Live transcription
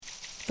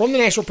From the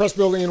National Press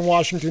Building in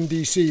Washington,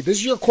 D.C., this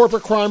is your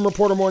Corporate Crime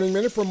Reporter Morning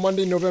Minute for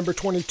Monday, November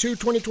 22,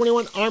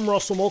 2021. I'm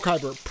Russell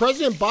Mokhiber.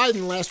 President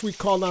Biden last week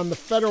called on the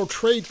Federal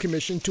Trade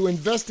Commission to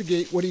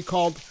investigate what he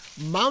called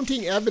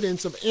mounting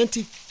evidence of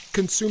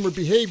anti-consumer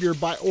behavior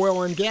by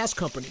oil and gas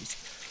companies.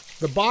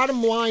 The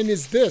bottom line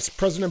is this,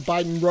 President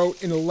Biden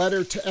wrote in a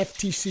letter to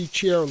FTC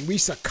Chair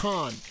Lisa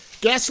Khan.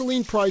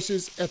 Gasoline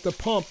prices at the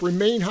pump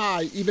remain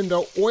high even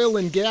though oil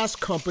and gas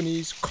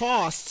companies'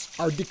 costs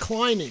are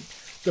declining.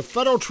 The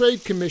Federal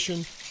Trade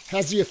Commission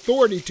has the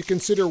authority to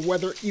consider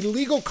whether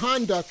illegal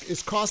conduct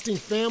is costing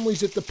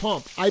families at the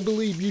pump. I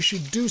believe you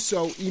should do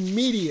so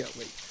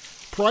immediately.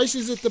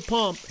 Prices at the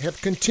pump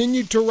have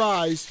continued to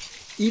rise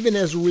even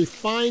as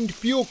refined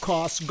fuel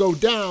costs go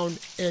down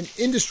and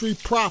industry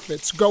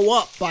profits go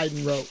up,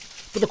 Biden wrote.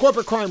 For the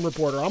Corporate Crime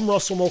Reporter, I'm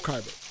Russell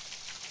Mokhiber.